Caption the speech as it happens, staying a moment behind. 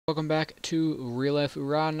Welcome back to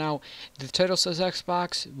RealLifeOORA. Now, the title says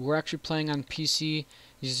Xbox. We're actually playing on PC,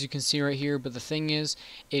 as you can see right here, but the thing is,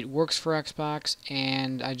 it works for Xbox,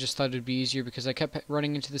 and I just thought it'd be easier because I kept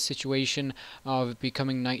running into the situation of it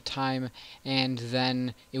becoming nighttime, and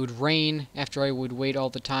then it would rain after I would wait all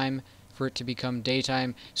the time for it to become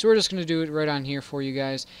daytime. So we're just going to do it right on here for you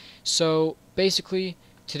guys. So, basically,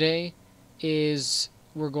 today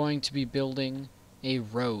we're going to be building a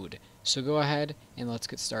road. So go ahead and let's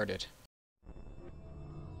get started.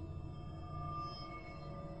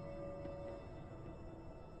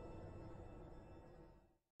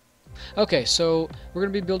 Okay, so we're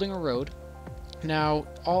going to be building a road. Now,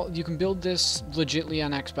 you can build this legitly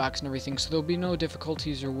on Xbox and everything, so there'll be no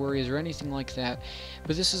difficulties or worries or anything like that.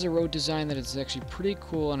 But this is a road design that is actually pretty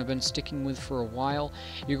cool and I've been sticking with for a while.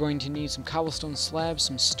 You're going to need some cobblestone slabs,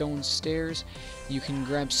 some stone stairs. You can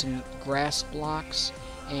grab some grass blocks,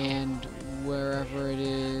 and wherever it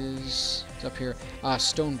is, it's up here,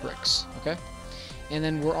 stone bricks, okay? And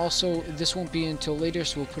then this won't be until later,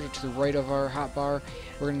 so we'll put it to the right of our hotbar.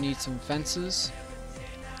 We're going to need some fences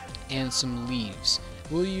and some leaves.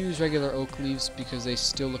 We'll use regular oak leaves because they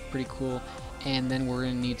still look pretty cool, and then we're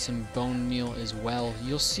going to need some bone meal as well.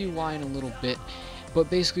 You'll see why in a little bit, but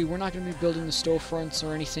basically we're not going to be building the storefronts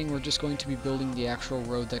or anything, we're just going to be building the actual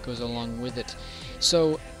road that goes along with it.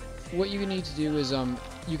 So what you need to do is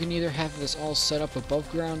you can either have this all set up above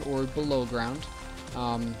ground or below ground.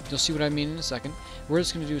 You'll see what I mean in a second. We're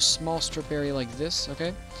just going to do a small strip area like this,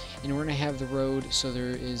 okay? And we're going to have the road so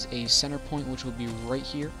there is a center point, which will be right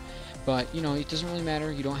here. But, you know, it doesn't really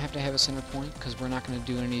matter. You don't have to have a center point because we're not going to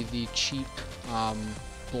do any of the cheap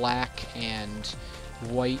black and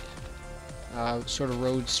white sort of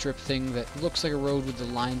road strip thing that looks like a road with the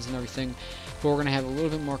lines and everything. But we're going to have a little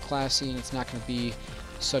bit more classy, and it's not going to be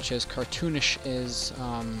such as cartoonish as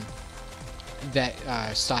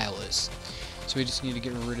that style is. So we just need to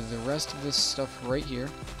get rid of the rest of this stuff right here.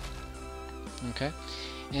 Okay,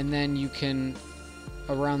 and then you can,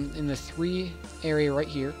 around in the 3 area right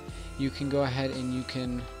here, you can go ahead and you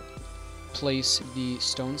can place the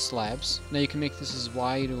stone slabs. Now you can make this as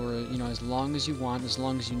wide or, you know, as long as you want, as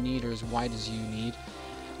long as you need, or as wide as you need.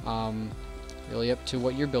 Really up to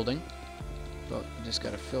what you're building. But you just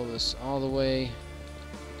got to fill this all the way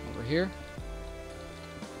over here.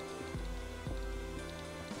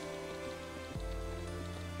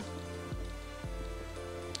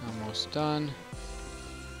 Almost done.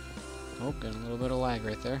 Oh, got a little bit of lag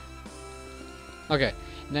right there. Okay,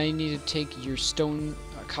 now you need to take your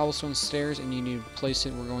cobblestone stairs and you need to place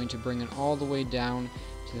it. We're going to bring it all the way down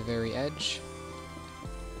to the very edge.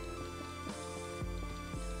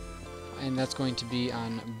 And that's going to be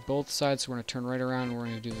on both sides, so we're going to turn right around and we're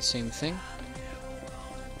going to do the same thing.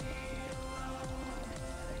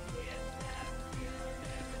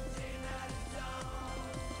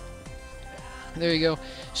 There you go.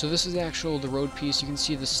 So this is the road piece. You can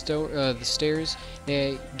see the stairs.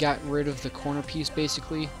 They got rid of the corner piece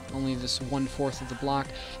basically, only this 1/4 of the block.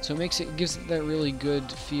 So it gives it that really good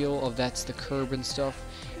feel of that's the curb and stuff.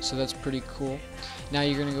 So that's pretty cool. Now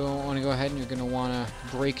you're gonna want to go ahead and you're gonna want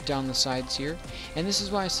to break down the sides here. And this is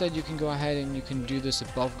why I said you can go ahead and you can do this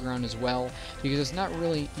above ground as well, because it's not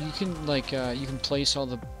really, you can you can place all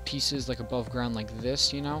the pieces like above ground like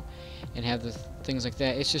this, you know, and have the things like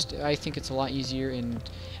that. It's just, I think it's a lot easier and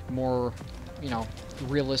more, you know,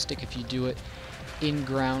 realistic if you do it in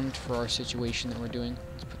ground for our situation that we're doing.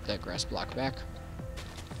 Let's put that grass block back.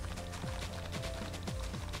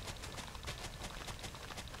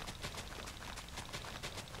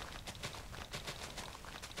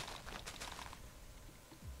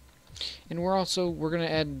 And we're going to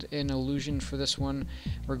add an illusion for this one.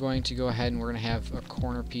 We're going to go ahead and we're going to have a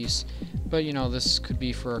corner piece. But, you know, this could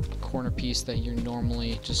be for a corner piece that you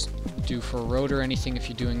normally just do for a road or anything if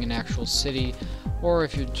you're doing an actual city, or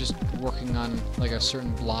if you're just working on like a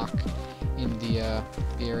certain block in the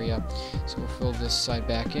area. So we'll fill this side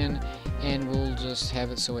back in, and we'll just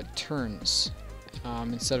have it so it turns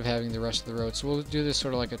instead of having the rest of the road. So we'll do this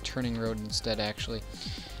sort of like a turning road instead, actually.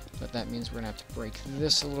 But that means we're going to have to break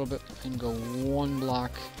this a little bit and go 1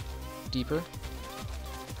 block deeper.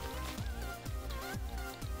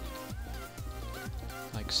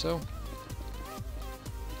 Like so.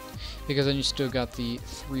 Because then you still got the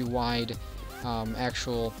 3 wide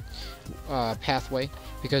actual pathway.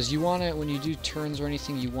 Because you want to, when you do turns or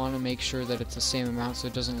anything, you want to make sure that it's the same amount so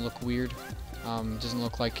it doesn't look weird. It doesn't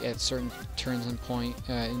look like at certain turns and point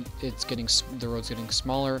the road's getting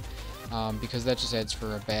smaller, because that just adds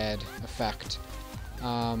for a bad effect.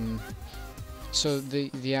 So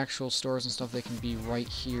the actual stores and stuff, they can be right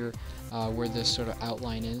here where this sort of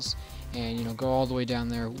outline is. and you know, go all the way down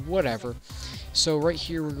there, whatever. So right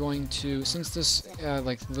here we're going to, since this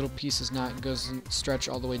like little piece doesn't stretch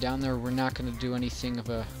all the way down there, we're not going to do anything of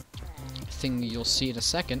a thing you'll see in a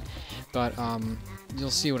second, but you'll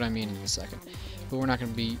see what I mean in a second. But we're not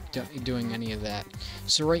going to be doing any of that.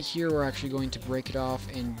 So right here we're actually going to break it off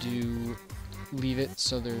and leave it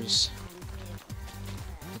so there's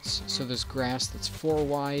grass that's 4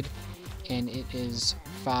 wide and it is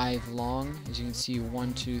 5 long. As you can see,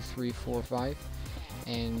 1, 2, 3, 4, 5.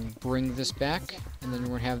 And bring this back, and then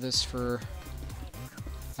we're gonna have this for,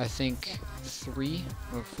 I think, 3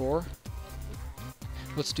 or 4.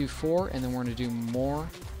 Let's do 4, and then we're gonna do more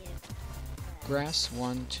grass.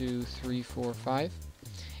 1, 2, 3, 4, 5.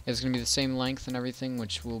 It's gonna be the same length and everything,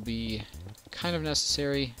 which will be kind of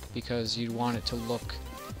necessary because you'd want it to look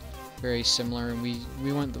very similar. And we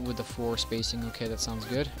went with the 4 spacing. Okay, that sounds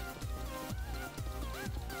good.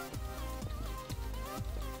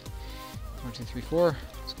 1, 2, 3, 4.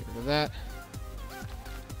 Let's get rid of that.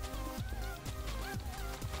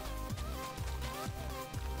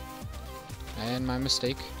 And my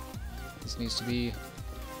mistake. This needs to be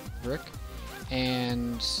brick.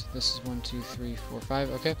 And this is 1, 2, 3, 4, 5.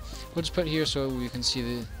 Okay, we'll just put it here so you can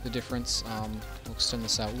see the difference. We'll extend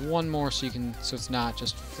this out one more so it's not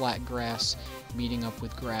just flat grass meeting up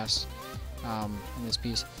with grass in this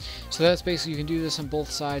piece. So that's basically, you can do this on both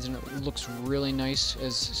sides, and it looks really nice,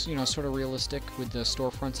 as you know, sort of realistic with the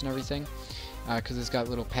storefronts and everything, because it's got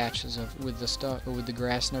little patches with the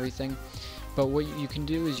grass and everything. But what you can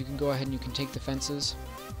do is you can go ahead and you can take the fences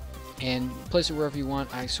and place it wherever you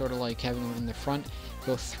want. I sort of like having them in the front.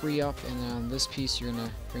 Go 3 up, and then on this piece you're gonna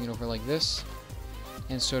bring it over like this,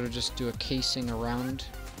 and sort of just do a casing around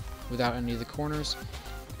without any of the corners.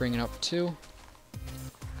 Bring it up 2.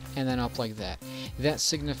 And then up like that. That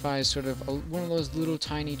signifies sort of one of those little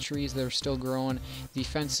tiny trees that are still growing. The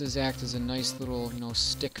fences act as a nice little, you know,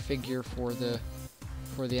 stick figure for the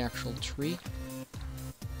actual tree.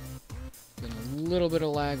 Getting a little bit of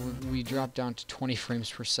lag. We dropped down to 20 frames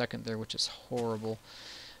per second there, which is horrible.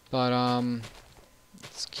 But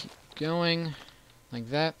let's keep going. Like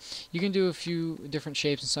that. You can do a few different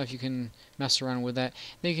shapes and stuff. You can mess around with that.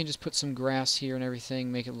 Then you can just put some grass here and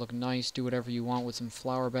everything, make it look nice, do whatever you want with some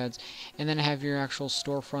flower beds, and then have your actual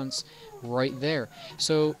storefronts right there.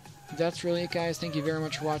 So that's really it, guys. Thank you very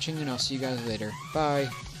much for watching, and I'll see you guys later. Bye.